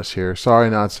be honest here. Sorry,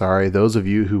 not sorry. Those of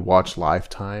you who watch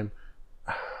Lifetime,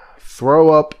 throw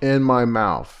up in my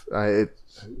mouth.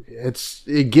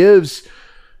 It gives.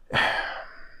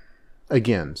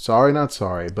 Again, sorry, not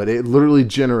sorry, but it literally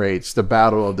generates the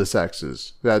battle of the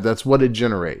sexes. That's what it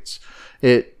generates.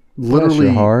 It literally. Bless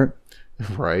your heart.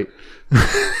 Right.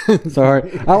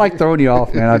 Sorry, I like throwing you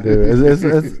off, man. I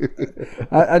do.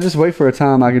 I just wait for a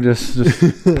time I can just.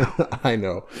 I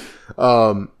know.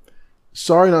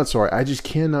 Sorry, not sorry. I just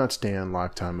cannot stand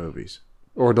Lifetime movies.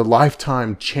 or the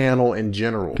Lifetime channel in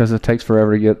general. Because it takes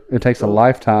forever to get. It takes a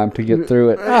lifetime to get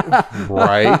through it.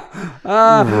 Right.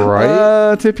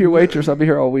 Right. Tip your waitress. I'll be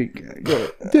here all week.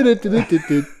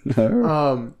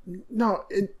 No,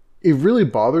 it really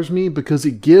bothers me because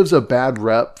it gives a bad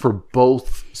rep for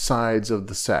both sides of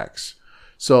the sex.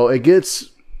 So it gets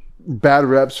bad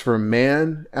reps for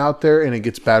men out there and it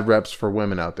gets bad reps for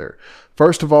women out there.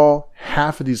 First of all,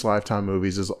 half of these Lifetime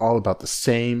movies is all about the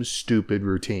same stupid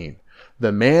routine.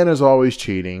 The man is always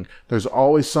cheating. There's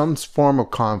always some form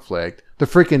of conflict. The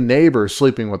freaking neighbor is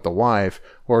sleeping with the wife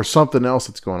or something else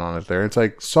that's going on out there. It's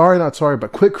like, sorry, not sorry,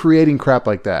 but quit creating crap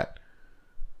like that.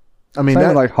 I mean,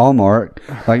 that, like Hallmark.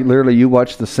 Like literally, you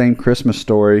watch the same Christmas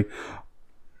story,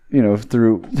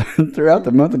 throughout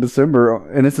the month of December,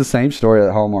 and it's the same story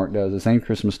that Hallmark does. The same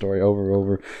Christmas story over and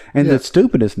over, and the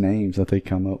stupidest names that they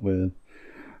come up with.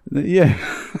 Yeah.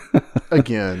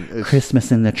 Again, it's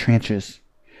Christmas in the Trenches.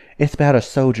 It's about a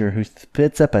soldier who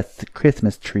puts up a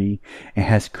Christmas tree and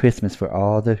has Christmas for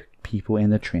all the people in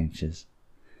the trenches.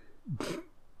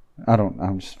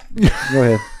 I'm just...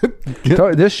 Go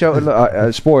ahead. This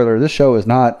show... spoiler, this show is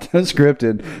not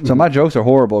scripted, so my jokes are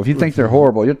horrible. If you think they're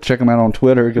horrible, you check them out on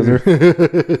Twitter,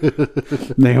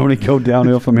 because they only go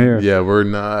downhill from here. Yeah, we're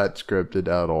not scripted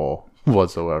at all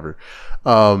whatsoever.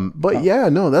 But yeah,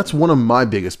 no, that's one of my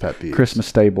biggest pet peeves. Christmas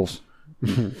stables.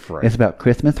 Right. It's about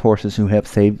Christmas horses who help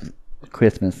save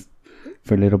Christmas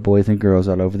for little boys and girls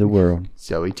all over the world.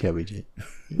 So intelligent.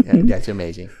 That's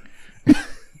amazing.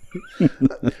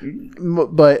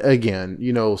 But again,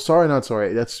 sorry, not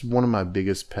sorry. That's one of my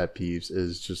biggest pet peeves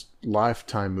is just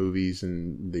Lifetime movies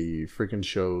and the freaking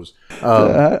shows.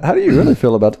 How do you really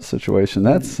feel about the situation?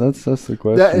 That's the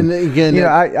question. That, and again,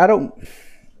 I don't.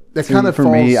 That kind of for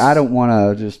falls, me. I don't want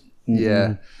to just.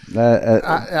 Yeah.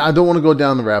 I don't want to go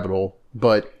down the rabbit hole,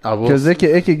 but I will, because it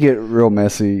could get real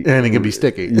messy and it can be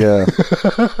sticky. Yeah.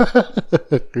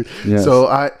 Yes.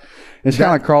 So it's kind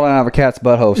of like crawling out of a cat's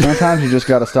butthole. Sometimes you just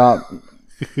got to stop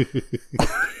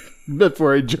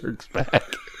before it jerks back.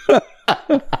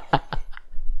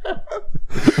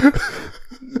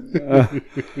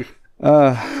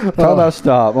 How about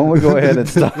stop? Why don't we go ahead and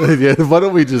stop? Yeah, why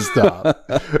don't we just stop?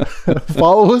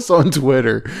 Follow us on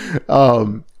Twitter.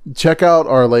 Check out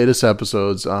our latest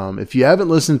episodes. If you haven't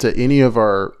listened to any of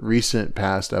our recent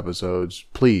past episodes,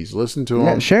 please listen to them.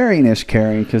 Yeah, sharing is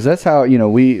caring, because that's how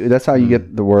that's how you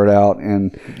get the word out,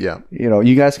 and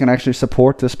you guys can actually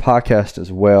support this podcast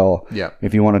as well. Yeah,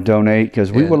 if you want to donate,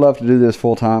 because we would love to do this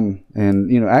full time,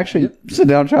 and actually sit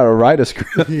down and try to write a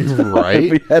script. Right,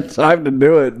 if we had time to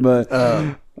do it,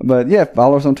 but yeah,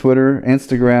 follow us on Twitter,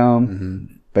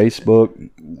 Instagram,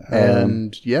 Facebook,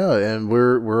 and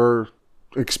we're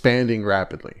expanding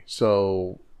rapidly.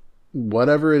 So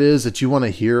whatever it is that you want to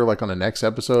hear, like on the next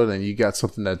episode, and you got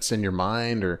something that's in your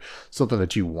mind or something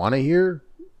that you want to hear,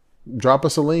 drop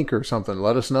us a link or something.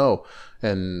 Let us know,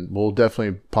 and we'll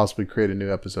definitely possibly create a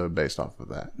new episode based off of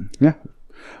that. Yeah.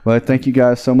 Well, thank you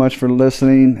guys so much for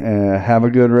listening. Have a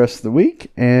good rest of the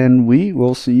week, and we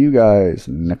will see you guys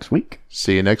next week.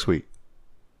 See you next week.